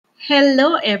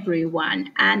Hello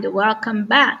everyone and welcome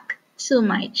back to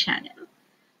my channel.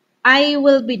 I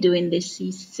will be doing the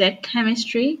CSEc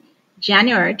Chemistry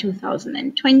January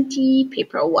 2020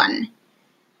 paper 1,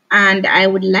 and I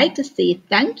would like to say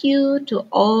thank you to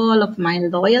all of my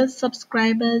loyal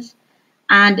subscribers,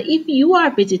 and if you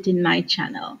are visiting my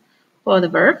channel for the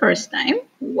very first time,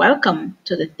 welcome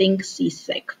to the Think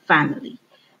CSEc family.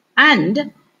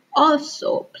 And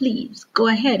also, please go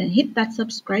ahead and hit that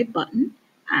subscribe button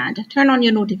and turn on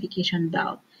your notification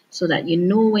bell so that you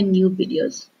know when new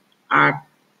videos are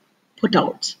put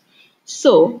out.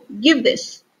 So give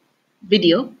this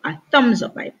video a thumbs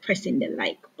up by pressing the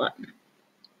like button.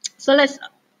 So let's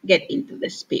get into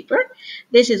this paper.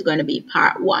 This is going to be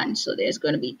part 1. So there's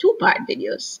going to be 2-part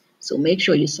videos. So make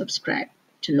sure you subscribe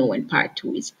to know when part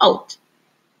 2 is out.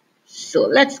 So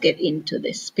let's get into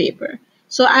this paper.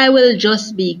 So I will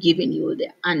just be giving you the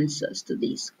answers to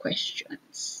these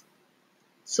questions.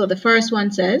 So the first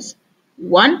one says,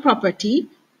 one property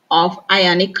of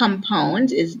ionic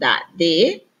compounds is that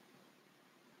they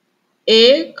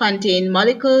A. contain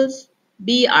molecules,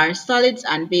 B. are solids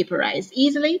and vaporize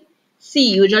easily,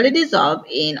 C. usually dissolve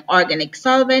in organic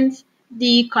solvents,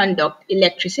 D. conduct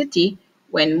electricity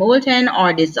when molten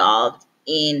or dissolved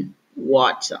in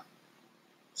water.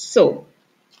 So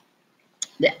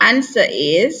the answer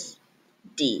is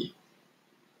D.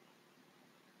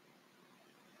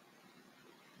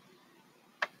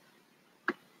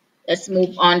 Let's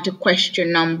move on to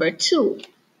question number 2.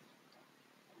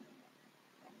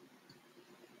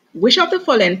 Which of the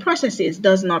following processes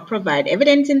does not provide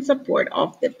evidence in support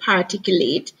of the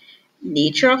particulate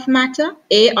nature of matter?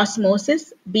 A.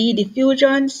 Osmosis, B.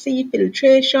 Diffusion, C.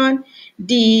 Filtration,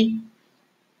 D.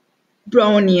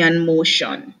 Brownian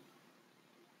motion.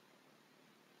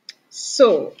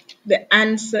 So the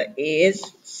answer is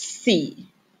C.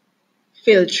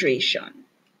 Filtration.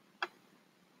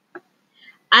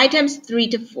 Items 3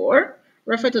 to 4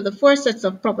 refer to the 4 sets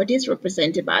of properties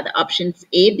represented by the options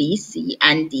A, B, C,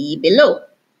 and D below.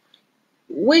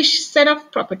 Which set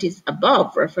of properties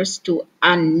above refers to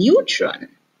a neutron?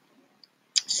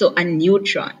 So a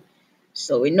neutron.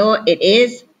 So we know it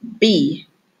is B.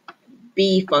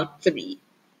 B for 3.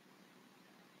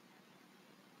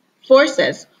 4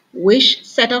 says, which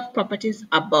set of properties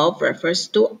above refers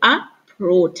to a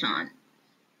proton?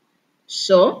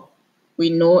 So we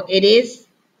know it is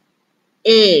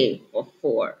A for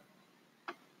 4.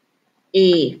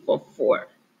 A for 4.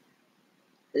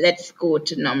 Let's go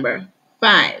to number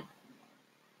 5.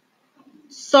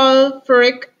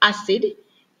 Sulfuric acid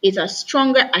is a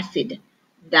stronger acid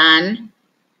than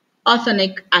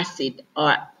oxalic acid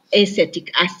or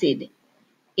acetic acid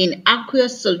in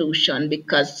aqueous solution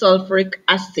because sulfuric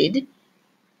acid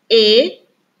A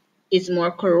is more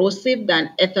corrosive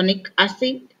than ethanic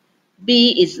acid,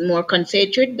 B is more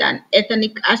concentrated than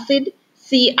ethanic acid,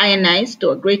 C ionizes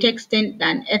to a greater extent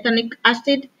than ethanic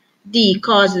acid, D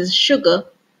causes sugar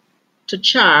to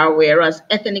char whereas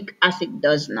ethanic acid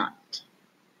does not.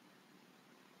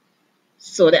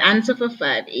 So the answer for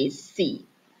 5 is C.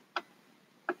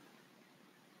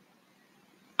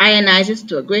 Ionizes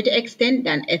to a greater extent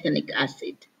than ethanic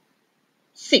acid.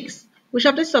 6. Which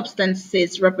of the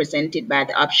substances represented by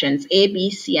the options A,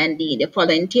 B, C, and D in the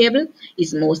following table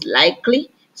is most likely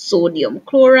sodium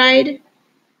chloride?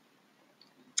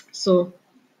 So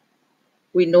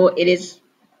we know it is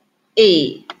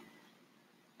A.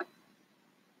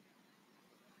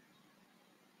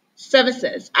 7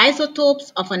 says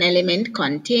isotopes of an element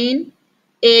contain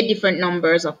A. different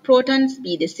numbers of protons,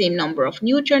 B. the same number of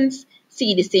neutrons,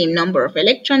 C. the same number of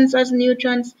electrons as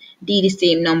neutrons, D. the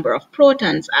same number of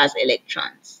protons as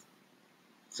electrons.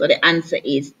 So the answer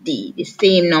is D. the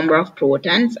same number of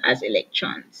protons as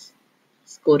electrons.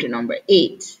 Let's go to number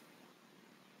 8.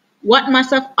 What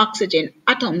mass of oxygen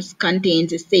atoms contains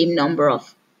the same number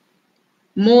of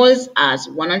moles as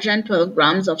 112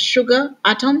 grams of sugar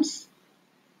atoms?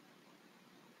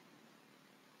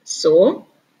 So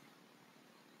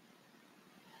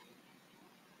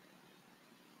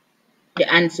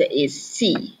the answer is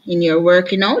C. In your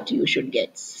working out, you should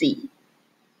get C.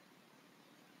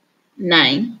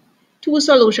 9. 2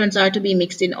 solutions are to be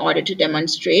mixed in order to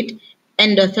demonstrate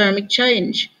endothermic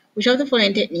change. Which of the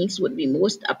following techniques would be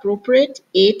most appropriate?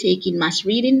 A. Taking mass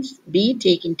readings, B.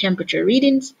 Taking temperature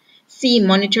readings, C.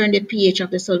 Monitoring the pH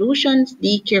of the solutions,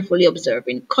 D. Carefully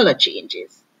observing color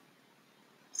changes.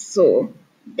 So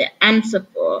the answer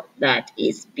for that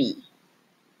is B.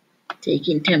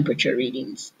 Taking temperature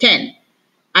readings. 10.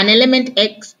 An element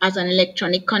X has an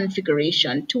electronic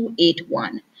configuration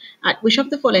 281. At which of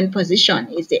the following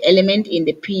position is the element in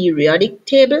the periodic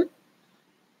table?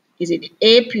 Is it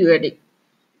A, periodic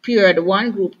period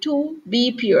 1 group 2,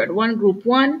 B period 1 group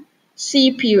 1,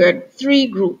 C period 3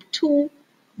 group 2,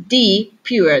 D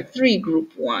period 3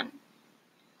 group 1.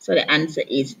 So the answer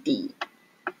is D.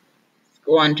 Let's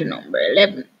go on to number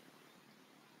 11.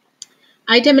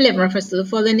 Item 11 refers to the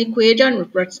following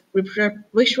equation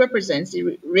which represents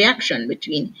the reaction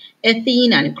between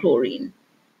ethene and chlorine.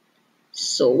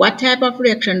 So what type of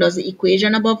reaction does the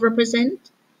equation above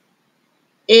represent?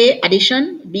 A.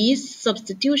 Addition, B.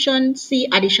 Substitution, C.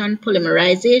 Addition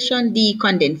polymerization, D.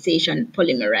 Condensation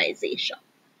polymerization.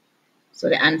 So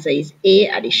the answer is A.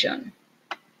 Addition.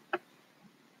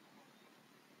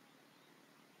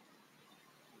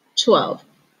 12.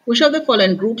 Which of the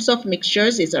following groups of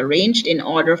mixtures is arranged in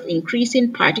order of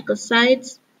increasing particle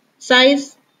size?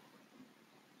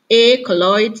 A.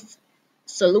 Colloids,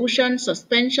 solutions,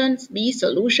 suspensions, B.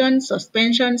 Solutions,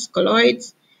 suspensions,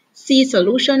 colloids, C.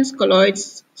 Solutions,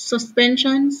 colloids,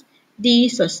 suspensions, D.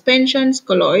 Suspensions,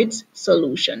 colloids,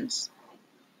 solutions.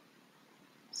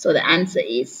 So the answer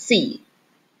is C.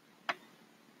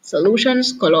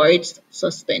 Solutions, colloids,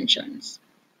 suspensions.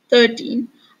 13.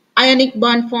 Ionic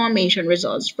bond formation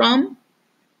results from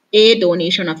A.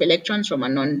 Donation of electrons from a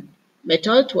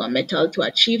non-metal to a metal to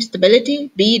achieve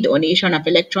stability. B. Donation of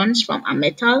electrons from a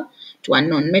metal to a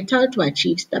non-metal to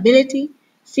achieve stability.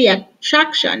 C.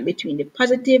 Attraction between the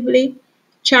positively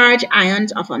charged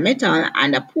ions of a metal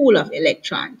and a pool of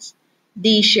electrons.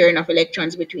 D. Sharing of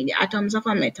electrons between the atoms of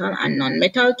a metal and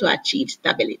non-metal to achieve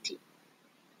stability.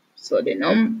 So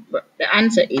the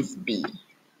answer is B.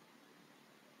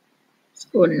 Let's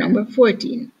go to number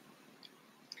 14.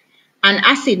 An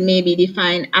acid may be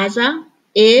defined as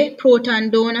A. Proton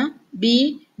donor,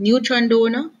 B. Neutron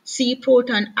donor, C.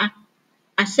 Proton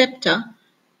acceptor,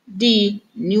 D.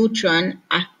 Neutron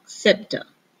acceptor.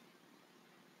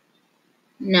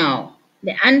 Now,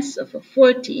 the answer for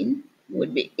 14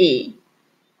 would be A.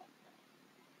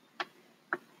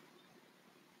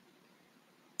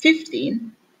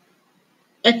 15.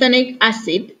 Ethanic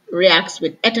acid reacts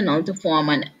with ethanol to form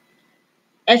an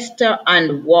ester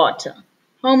and water.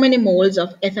 How many moles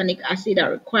of ethanic acid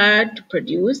are required to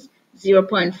produce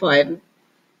 0.5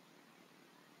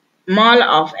 mole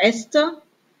of ester?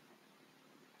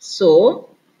 So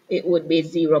it would be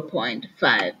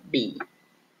 0.5 B.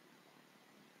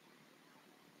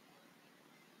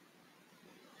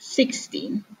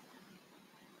 16.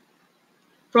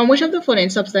 From which of the following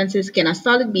substances can a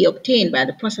solid be obtained by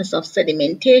the process of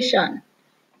sedimentation?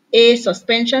 A.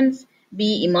 Suspensions,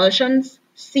 B. Emulsions,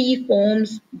 C.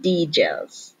 Foams, D.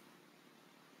 Gels.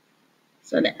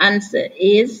 So the answer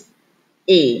is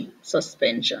A.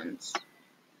 Suspensions.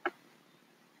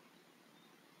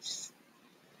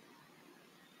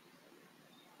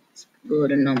 Let's go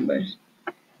to number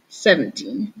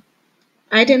 17.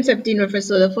 Item 17 refers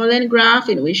to the following graph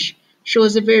in which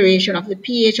shows the variation of the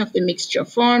pH of the mixture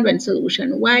formed when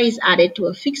solution Y is added to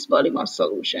a fixed volume of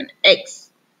solution X.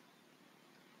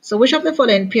 So which of the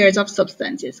following pairs of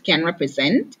substances can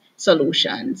represent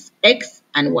solutions X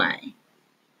and Y?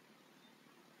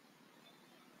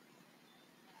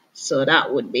 So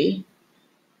that would be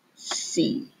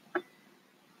C.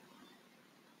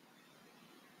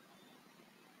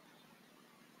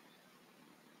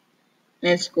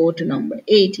 Let's go to number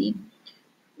 18.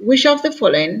 Which of the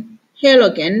following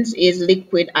halogens is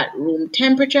liquid at room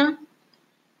temperature?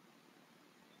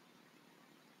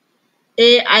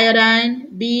 A. Iodine,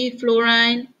 B.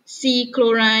 Fluorine, C.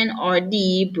 Chlorine, or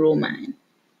D. Bromine.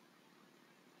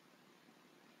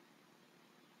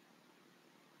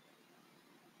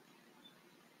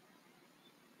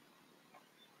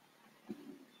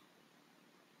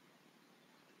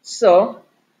 So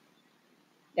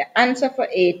the answer for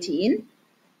 18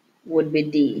 would be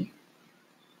D.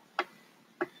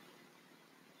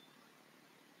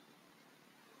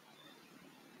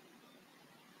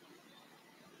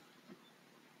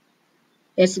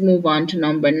 Let's move on to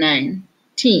number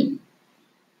 19.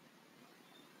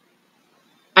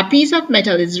 A piece of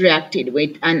metal is reacted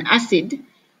with an acid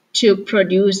to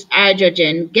produce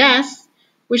hydrogen gas.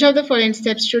 Which of the following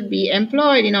steps should be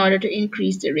employed in order to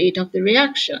increase the rate of the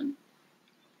reaction?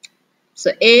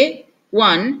 So A.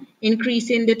 1.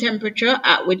 Increasing the temperature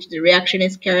at which the reaction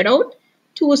is carried out.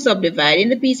 2. Subdividing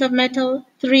the piece of metal.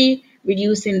 3.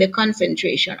 Reducing the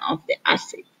concentration of the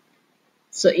acid.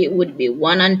 So it would be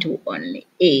 1 and 2 only.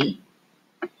 A.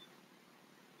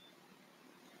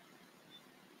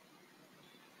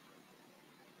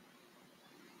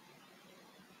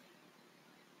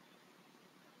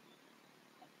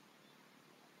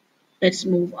 Let's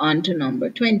move on to number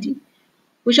 20.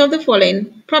 Which of the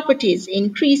following properties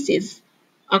increases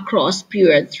across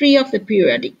period 3 of the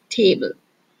periodic table?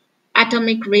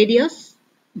 Atomic radius,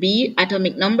 B.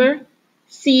 Atomic number,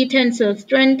 C. Tensile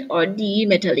strength, or D.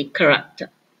 Metallic character.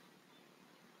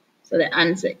 So the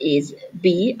answer is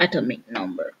B. Atomic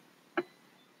number.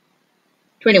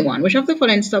 21. Which of the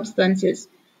following substances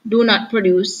do not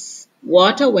produce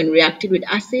water when reacted with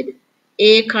acid?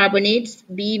 A. Carbonates,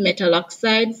 B. Metal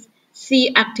oxides,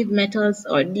 C. Active metals,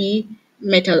 or D.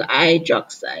 Metal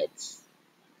hydroxides.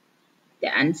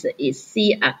 The answer is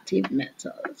C. Active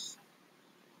metals.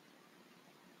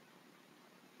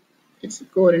 Let's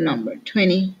go to number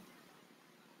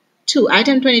 22.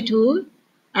 Item 22.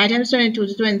 Items 22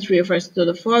 to 23 refers to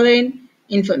the following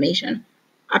information.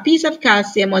 A piece of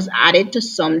calcium was added to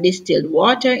some distilled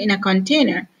water in a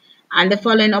container, and the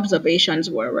following observations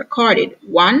were recorded.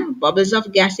 1. Bubbles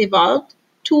of gas evolved.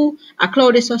 2. A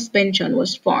cloudy suspension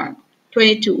was formed.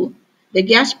 22. The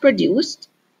gas produced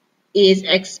is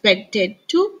expected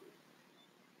to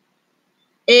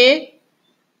A.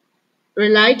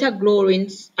 Relight a glowing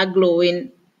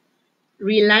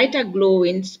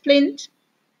splint.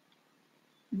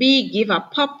 B. Give a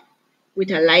pop with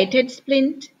a lighted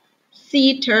splint.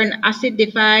 C. Turn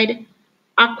acidified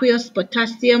aqueous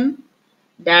potassium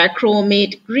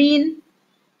dichromate green.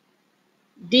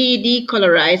 D.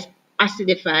 Decolorize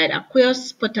acidified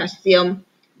aqueous potassium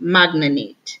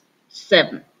manganate.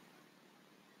 7.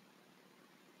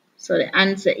 So the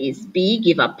answer is B.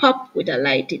 Give a pop with a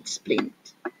lighted splint.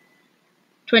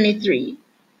 23.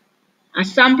 A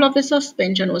sample of the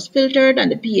suspension was filtered and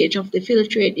the pH of the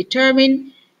filtrate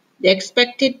determined. The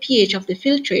expected pH of the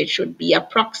filtrate should be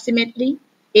approximately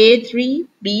A3,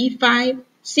 B5,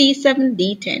 C7,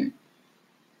 D10.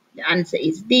 The answer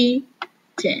is D,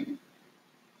 10.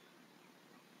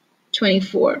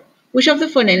 24. Which of the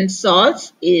following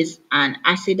salts is an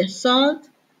acid salt?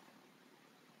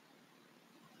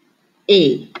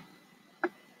 A.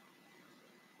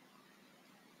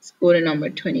 Let's go to number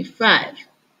 25.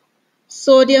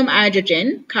 Sodium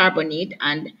hydrogen carbonate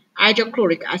and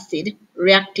hydrochloric acid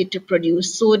reacted to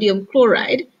produce sodium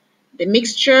chloride. The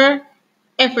mixture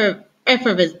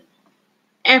effervesced.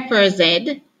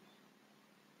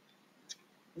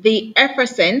 The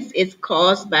effervescence is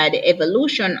caused by the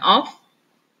evolution of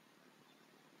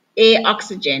A.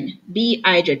 Oxygen, B.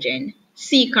 Hydrogen,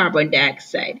 C. Carbon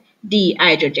dioxide, D.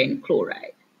 Hydrogen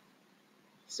chloride.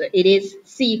 So it is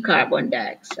C. Carbon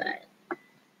dioxide.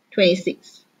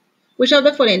 26. Which of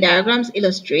the following diagrams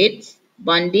illustrates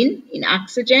bonding in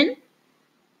oxygen?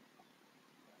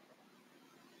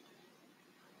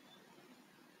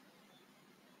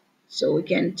 So we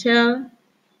can tell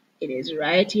it is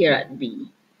right here at B.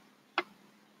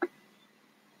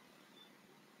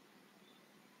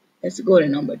 Let's go to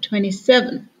number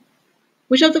 27.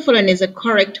 Which of the following is the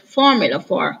correct formula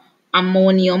for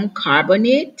ammonium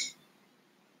carbonate?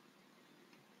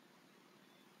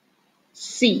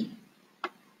 C.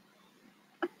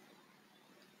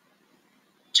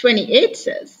 28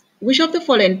 says, which of the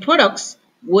following products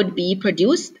would be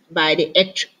produced by the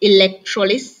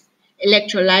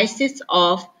electrolysis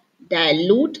of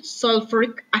dilute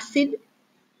sulfuric acid?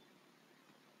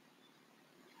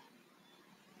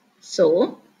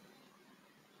 So,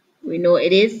 we know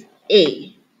it is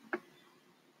A.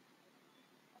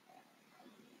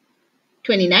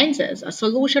 29 says, a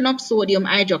solution of sodium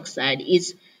hydroxide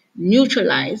is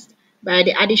neutralized by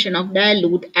the addition of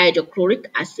dilute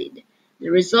hydrochloric acid. The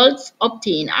results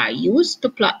obtained are used to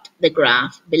plot the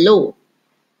graph below.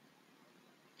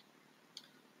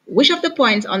 Which of the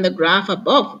points on the graph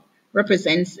above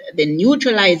represents the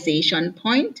neutralization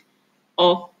point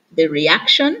of the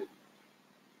reaction?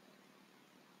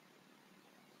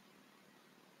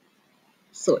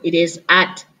 So it is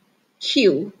at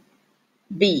Q,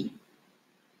 B.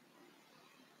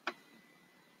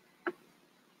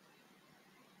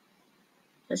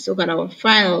 Let's look at our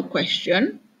final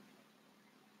question.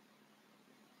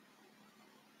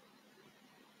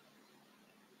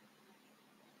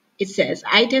 It says,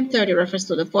 item 30 refers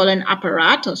to the following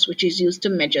apparatus which is used to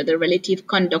measure the relative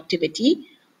conductivity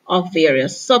of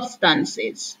various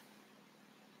substances.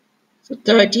 So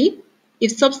 30,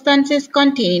 if substances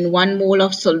containing 1 mole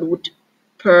of solute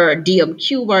per dm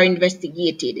cube are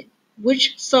investigated,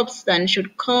 which substance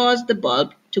should cause the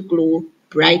bulb to glow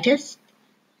brightest?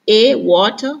 A.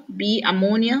 Water, B.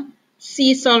 Ammonia,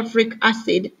 C. Sulfuric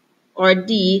acid, or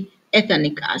D.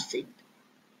 Ethanic acid.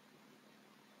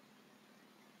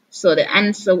 So the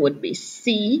answer would be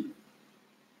C.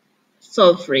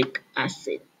 Sulfuric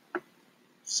acid.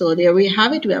 So there we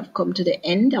have it. We have come to the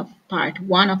end of part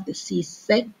 1 of the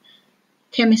CSEc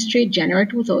Chemistry January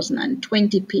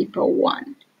 2020 paper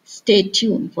 1. Stay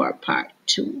tuned for part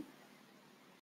 2.